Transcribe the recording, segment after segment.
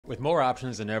With more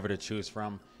options than ever to choose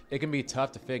from, it can be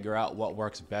tough to figure out what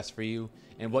works best for you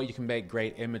and what you can make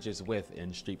great images with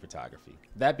in street photography.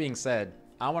 That being said,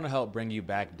 I want to help bring you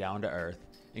back down to earth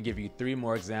and give you 3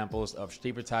 more examples of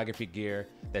street photography gear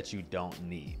that you don't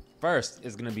need. First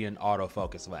is going to be an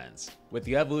autofocus lens. With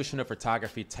the evolution of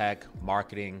photography tech,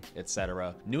 marketing,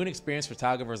 etc., new and experienced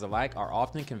photographers alike are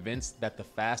often convinced that the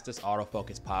fastest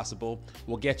autofocus possible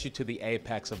will get you to the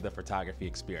apex of the photography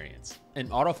experience. And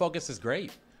autofocus is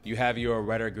great. You have your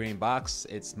red or green box,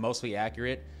 it's mostly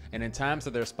accurate, and in times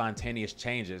of their spontaneous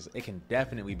changes, it can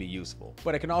definitely be useful.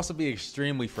 But it can also be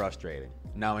extremely frustrating.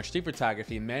 Now in street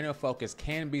photography, manual focus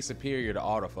can be superior to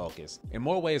autofocus in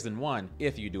more ways than one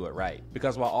if you do it right.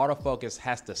 Because while autofocus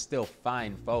has to still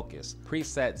find focus,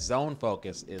 preset zone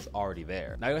focus is already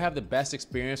there. Now you'll have the best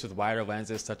experience with wider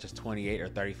lenses such as 28 or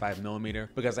 35mm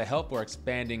because they help for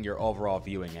expanding your overall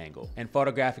viewing angle. And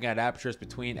photographing at apertures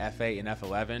between f8 and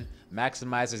f11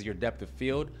 maximizes your depth of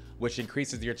field, which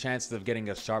increases your chances of getting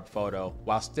a sharp photo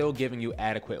while still giving you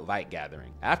adequate light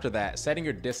gathering. After that, setting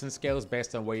your distance scales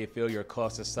based on where you feel your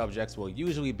closest subjects will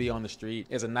usually be on the street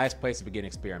is a nice place to begin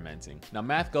experimenting. Now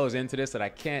math goes into this that I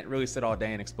can't really sit all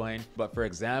day and explain, but for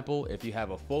example, if you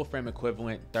have a full frame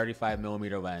equivalent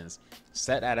 35mm lens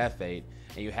set at f8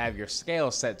 and you have your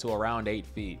scale set to around 8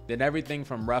 feet, then everything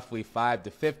from roughly 5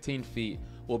 to 15 feet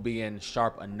will be in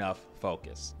sharp enough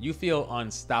focus. You feel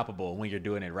unstoppable when you're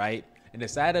doing it right, and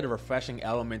it's added a refreshing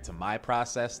element to my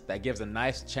process that gives a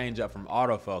nice change up from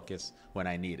autofocus when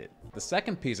I need it. The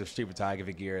second piece of street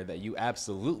photography gear that you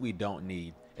absolutely don't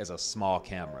need is a small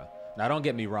camera. Now don't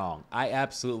get me wrong, I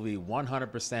absolutely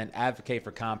 100% advocate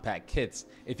for compact kits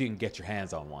if you can get your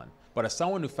hands on one. But as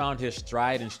someone who found his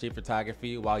stride in street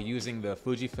photography while using the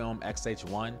Fujifilm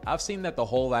X-H1, I've seen that the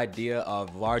whole idea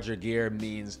of larger gear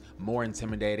means more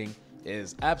intimidating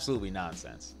is absolutely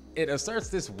nonsense. It asserts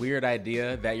this weird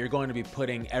idea that you're going to be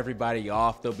putting everybody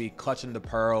off, they'll be clutching the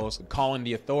pearls, calling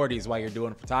the authorities while you're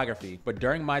doing photography. But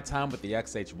during my time with the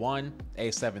X-H1,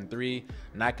 A7 III,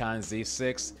 Nikon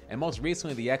Z6, and most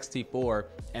recently the X-T4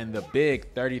 and the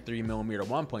big 33mm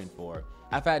 1.4,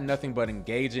 I've had nothing but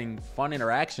engaging, fun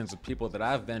interactions with people that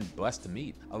I've been blessed to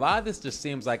meet. A lot of this just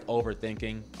seems like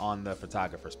overthinking on the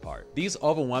photographer's part. These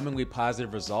overwhelmingly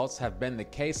positive results have been the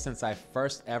case since I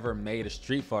first ever made a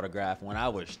street photograph when I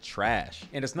was trash.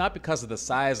 And it's not because of the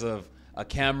size of a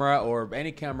camera or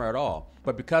any camera at all,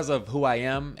 but because of who I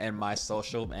am and my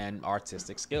social and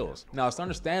artistic skills. Now it's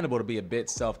understandable to be a bit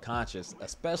self-conscious,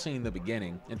 especially in the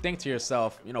beginning, and think to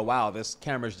yourself, you know, wow, this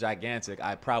camera's gigantic,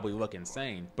 I probably look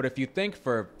insane. But if you think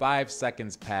for 5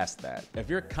 seconds past that, if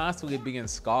you're constantly being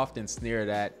scoffed and sneered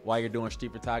at while you're doing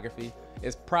street photography,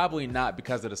 it's probably not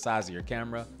because of the size of your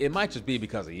camera, it might just be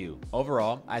because of you.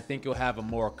 Overall, I think you'll have a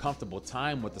more comfortable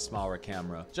time with the smaller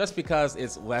camera just because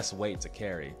it's less weight to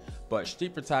carry. But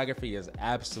street photography is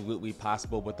absolutely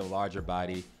possible with the larger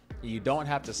body. You don't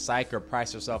have to psych or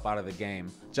price yourself out of the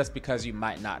game just because you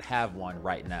might not have one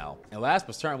right now. And last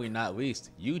but certainly not least,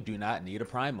 you do not need a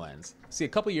prime lens. See, a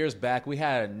couple years back, we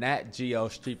had a Nat Geo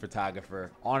street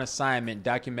photographer on assignment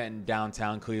documenting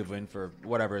downtown Cleveland for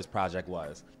whatever his project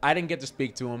was. I didn't get to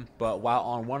speak to him, but while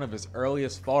on one of his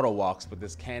earliest photo walks with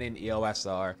this Canon EOS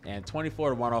R and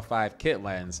 24-105 kit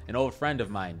lens, an old friend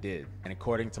of mine did. And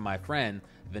according to my friend,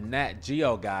 the Nat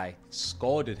Geo guy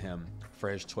scolded him for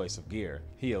his choice of gear.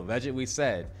 He allegedly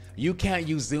said, "You can't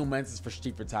use zoom lenses for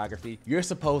street photography. You're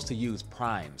supposed to use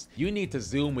primes. You need to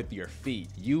zoom with your feet.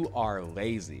 You are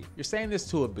lazy." You're saying this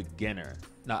to a beginner.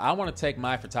 Now, I want to take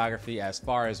my photography as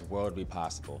far as worldly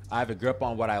possible. I have a grip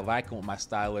on what I like and what my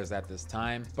style is at this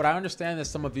time, but I understand that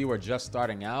some of you are just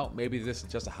starting out. Maybe this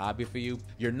is just a hobby for you.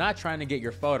 You're not trying to get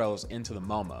your photos into the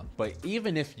MoMA, but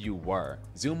even if you were,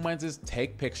 zoom lenses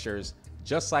take pictures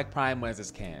just like prime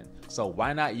lenses can. So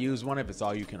why not use one if it's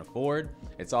all you can afford,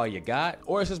 it's all you got,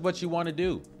 or it's just what you want to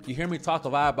do? You hear me talk a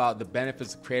lot about the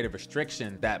benefits of creative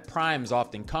restriction that primes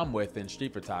often come with in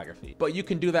street photography, but you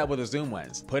can do that with a zoom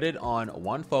lens. Put it on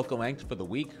one focal length for the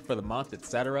week, for the month,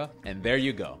 etc., and there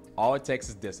you go. All it takes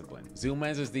is discipline. Zoom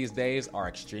lenses these days are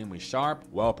extremely sharp,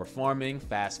 well-performing,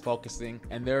 fast focusing,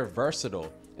 and they're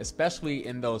versatile, especially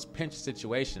in those pinch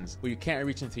situations where you can't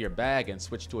reach into your bag and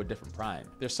switch to a different prime.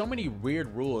 There's so many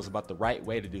weird rules about the right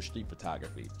way to do street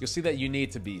photography. You'll see that you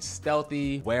need to be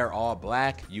stealthy, wear all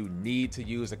black, you need to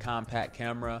use a compact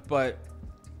camera, but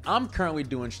I'm currently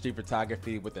doing street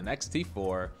photography with an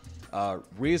X-T4, a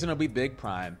reasonably big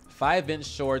prime, 5-inch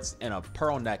shorts, and a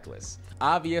pearl necklace.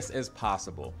 Obvious as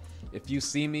possible. If you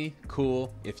see me,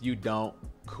 cool. If you don't,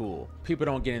 cool. People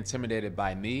don't get intimidated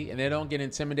by me, and they don't get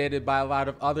intimidated by a lot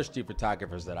of other street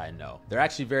photographers that I know. They're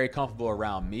actually very comfortable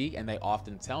around me, and they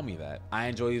often tell me that. I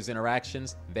enjoy these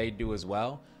interactions, they do as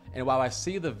well. And while I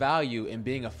see the value in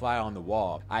being a fly on the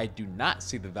wall, I do not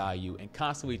see the value in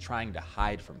constantly trying to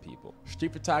hide from people.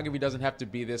 Street photography doesn't have to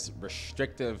be this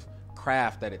restrictive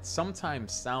craft that it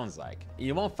sometimes sounds like.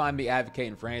 You won't find me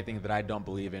advocating for anything that I don't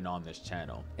believe in on this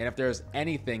channel. And if there's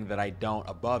anything that I don't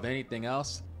above anything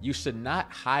else, you should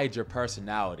not hide your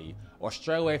personality or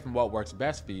stray away from what works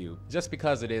best for you just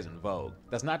because it is in vogue.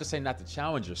 That's not to say not to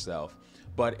challenge yourself,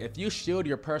 but if you shield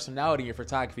your personality in your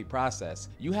photography process,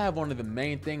 you have one of the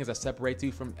main things that separates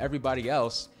you from everybody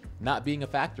else not being a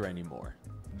factor anymore.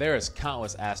 There is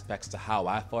countless aspects to how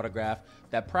I photograph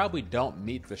that probably don't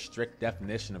meet the strict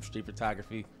definition of street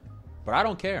photography, but I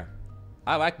don't care.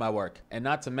 I like my work. And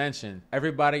not to mention,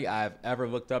 everybody I've ever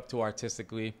looked up to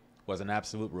artistically was an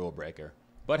absolute rule breaker.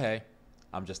 But hey,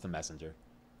 I'm just a messenger.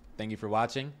 Thank you for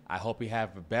watching. I hope you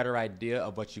have a better idea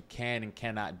of what you can and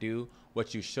cannot do,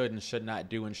 what you should and should not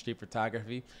do in street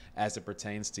photography as it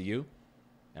pertains to you.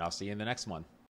 And I'll see you in the next one.